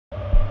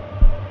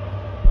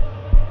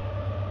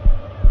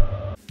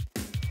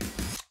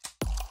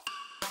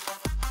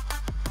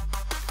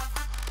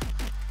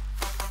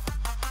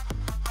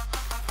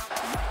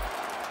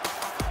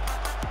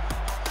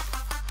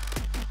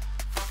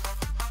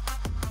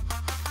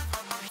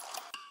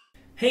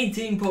Hey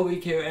team,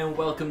 Povic here and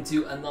welcome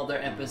to another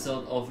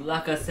episode of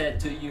Lacazette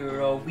to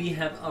Euro. We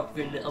have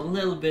upgraded a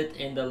little bit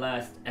in the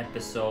last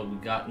episode.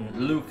 We've gotten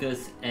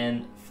Lucas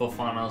and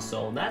Fofana,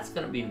 so that's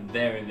gonna be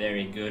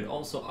very good.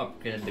 Also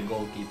upgraded the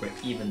goalkeeper,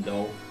 even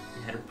though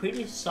we had a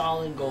pretty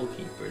solid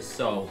goalkeeper.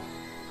 So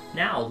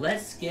now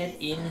let's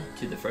get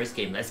into the first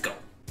game. Let's go.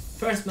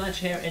 First match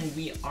here, and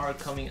we are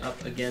coming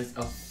up against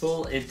a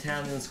full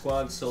Italian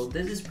squad, so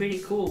this is pretty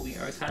cool. We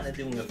are kind of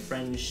doing a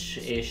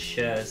French-ish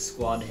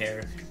squad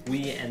here.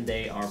 We and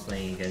they are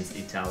playing against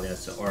Italia,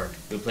 or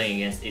we're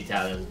playing against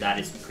Italia. That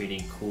is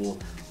pretty cool.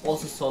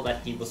 Also saw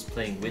that he was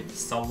playing with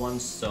someone,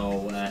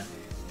 so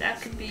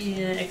that could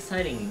be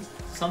exciting.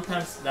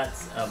 Sometimes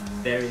that's a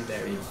very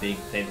big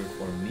favor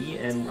for me,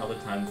 and other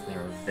times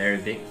they're a very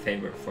big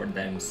favor for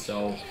them.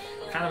 So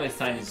kind of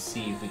excited to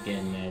see if we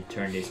can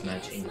turn this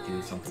match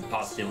into something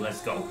positive.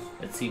 Let's go.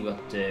 Let's see what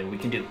we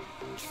can do.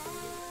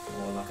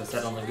 Oh,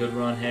 Lacazette on a good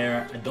run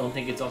here. I don't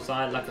think it's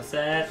offside.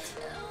 Lacazette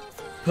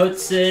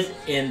puts it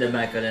in the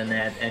back of the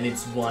net, and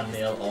it's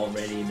 1-0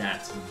 already.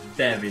 That's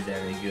very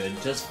good.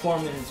 Just 4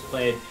 minutes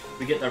played.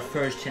 We get our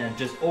first chance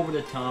just over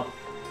the top.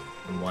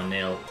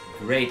 1-0.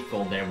 Great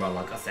goal there by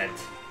Lacazette.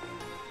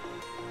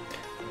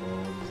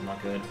 Oh, this is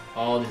not good.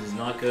 Oh, this is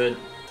not good.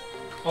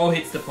 Oh,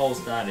 hits the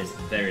post. That is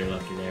very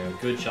lucky there.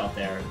 Good shot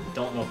there.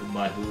 Don't know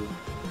by who.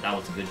 That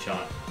was a good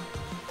shot.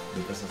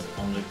 Lucas is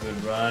on the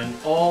good run.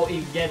 Oh,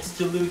 he gets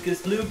to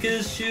Lucas.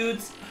 Lucas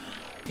shoots.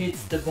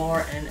 Hits the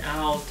bar and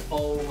out.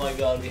 Oh my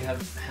god, we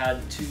have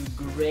had two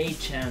great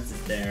chances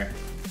there.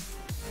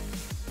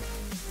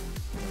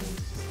 Oh,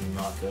 this is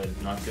not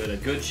good. Not good. A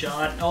good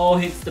shot. Oh,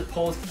 hits the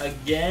post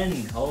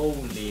again.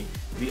 Holy.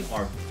 We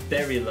are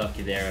very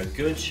lucky there. A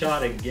good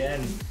shot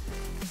again.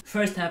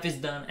 First half is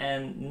done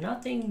and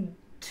nothing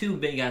too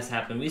big has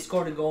happened. We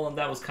scored a goal and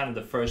that was kind of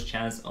the first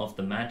chance of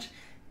the match.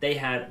 They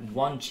had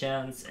one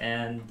chance,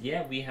 and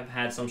yeah, we have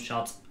had some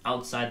shots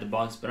outside the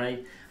box, but I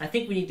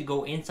think we need to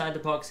go inside the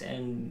box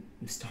and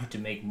start to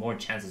make more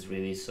chances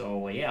really.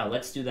 So yeah,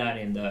 let's do that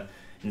in the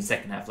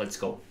second half. Let's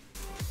go.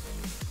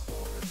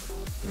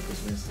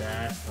 Lucas wins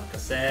that.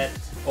 Lacazette.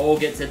 Oh,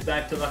 gets it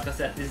back to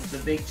Lacazette. This is the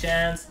big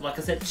chance.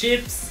 Lacazette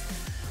chips.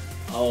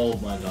 Oh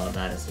my god,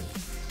 that is a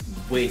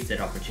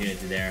wasted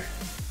opportunity there.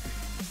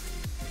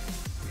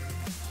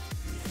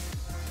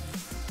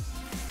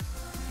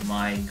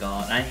 My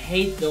god, I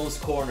hate those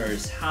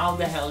corners. How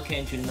the hell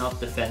can't you not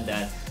defend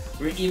that?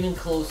 We're not even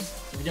close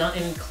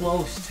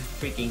to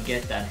freaking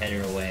get that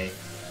header away.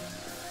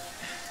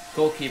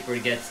 Goalkeeper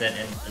gets it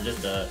and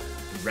just a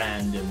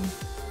random.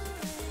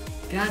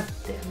 God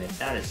damn it,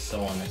 that is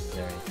so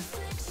unnecessary.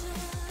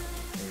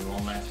 Maybe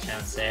one last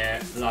chance there.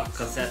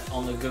 Lacazette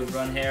on the good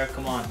run here.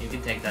 Come on, you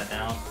can take that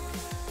down.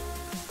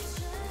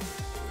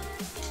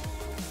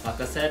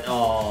 Lacazette,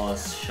 oh,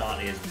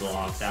 shot is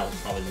blocked. That was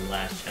probably the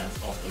last chance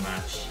of the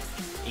match.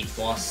 It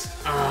was.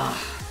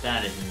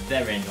 That is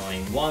very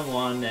annoying.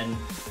 1-1 and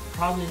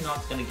probably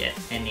not gonna get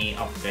any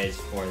upgrades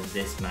for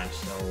this match.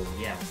 So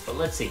yeah, but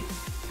let's see.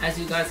 As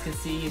you guys can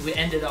see, we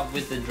ended up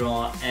with the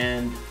draw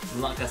and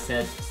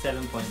Lacazette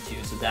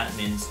 7.2. So that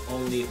means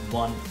only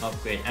one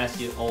upgrade.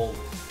 As you all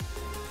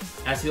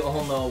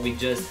know, we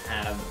just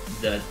have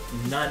the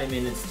 90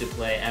 minutes to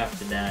play.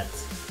 After that,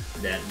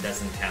 that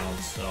doesn't count,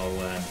 so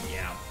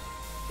yeah,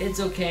 it's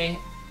okay.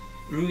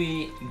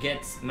 Rui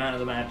gets man of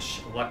the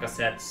match.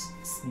 Lacazette,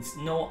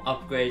 no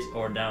upgrades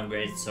or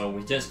downgrades, so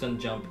we're just gonna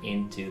jump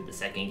into the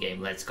second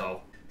game. Let's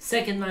go.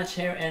 Second match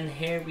here, and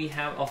here we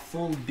have a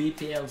full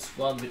BPL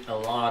squad with a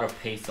lot of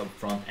pace up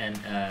front, and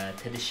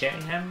Teddy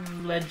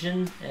Sheringham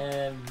legend,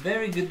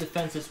 very good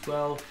defense as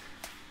well.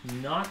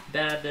 Not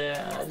bad,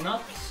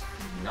 not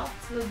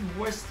the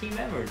worst team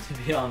ever, to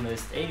be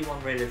honest.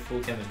 81 rated, full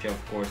chemistry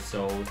of course,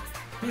 so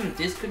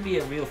this could be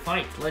a real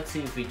fight. Let's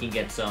see if we can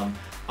get some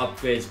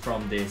upgrades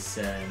from this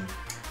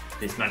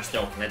this match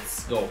though.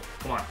 Let's go.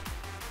 Come on.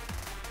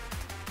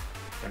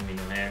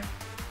 Firmino here.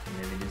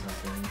 Maybe do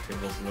something.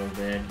 Dribbles a little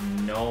bit.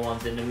 No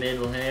one's in the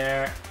middle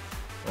here.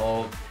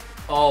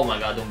 Oh my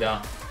god,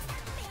 Doumbia.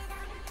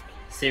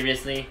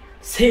 Seriously?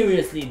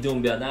 Seriously,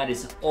 Doumbia, that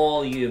is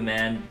all you,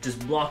 man.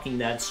 Just blocking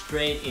that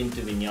straight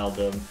into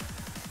Wijnaldum.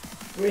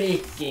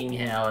 Freaking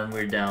hell, and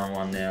we're down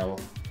 1-0.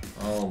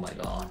 Oh my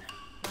god.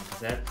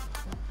 Lacazette.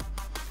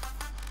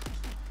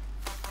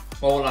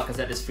 Oh,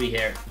 Lacazette is free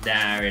here.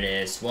 There it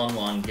is.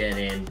 1-1, get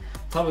in.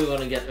 Probably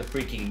gonna get a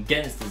free kick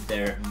against us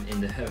there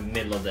in the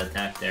middle of the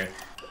attack there.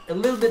 A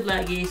little bit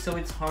laggy, so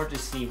it's hard to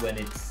see when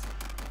it's,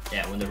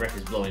 yeah, when the ref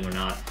is blowing or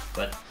not.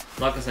 But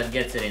Lacazette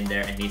gets it in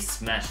there and he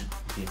smashed it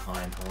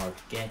behind hard.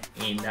 Get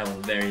in. That was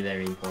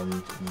very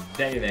important.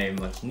 Very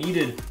much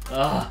needed.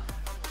 Come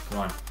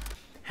on.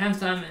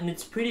 Halftime, and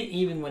it's pretty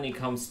even when it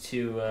comes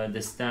to the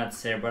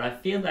stats here, but I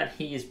feel that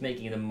he is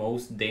making the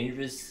most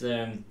dangerous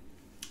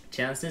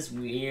chances.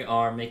 We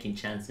are making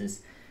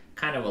chances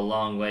kind of a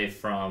long way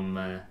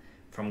from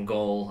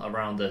goal,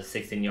 around the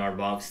 16-yard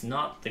box.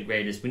 Not the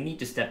greatest. We need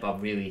to step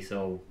up really,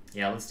 so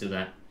yeah, let's do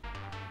that.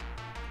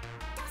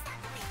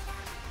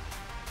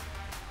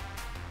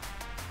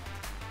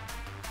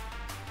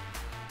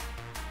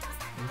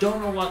 Don't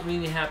know what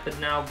really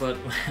happened now, but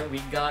we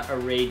got a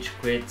rage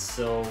quit.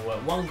 So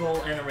 1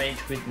 goal and a rage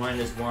quit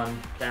 -1.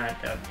 That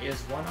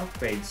is 1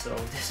 upgrade. So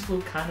this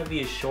will kind of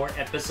be a short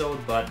episode,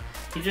 but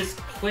he just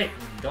quit.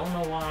 Don't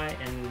know why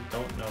and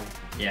don't know.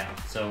 Yeah,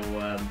 so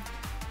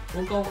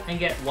we'll go and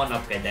get 1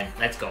 upgrade then.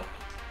 Let's go.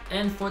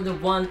 And for the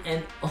one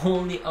and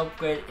only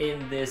upgrade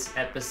in this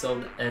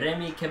episode,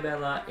 Remy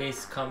Cabella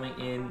is coming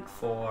in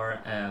for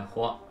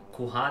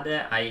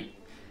Kuhade. I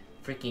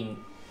freaking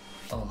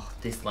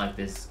dislike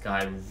this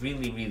guy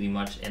really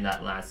much in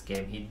that last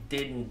game. He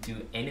didn't do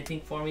anything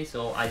for me,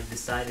 so I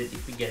decided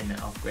if we get an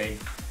upgrade,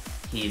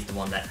 he is the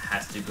one that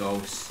has to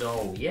go.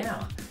 So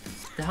yeah,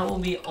 that will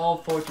be all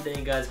for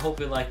today, guys. Hope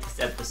you liked this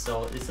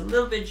episode. It's a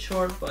little bit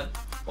short, but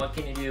what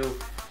can you do?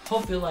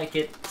 Hope you like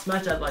it.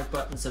 Smash that like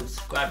button,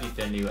 subscribe if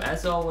you're new.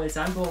 As always,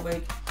 I'm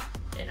Povic,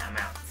 and I'm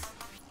out.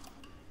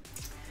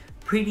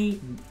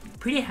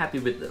 Pretty happy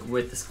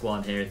with the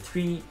squad here.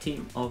 3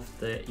 team of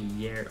the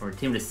year, or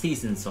team of the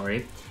season,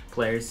 sorry,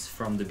 players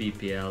from the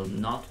BPL.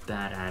 Not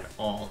bad at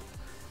all.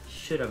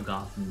 Should have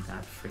gotten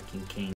that freaking king.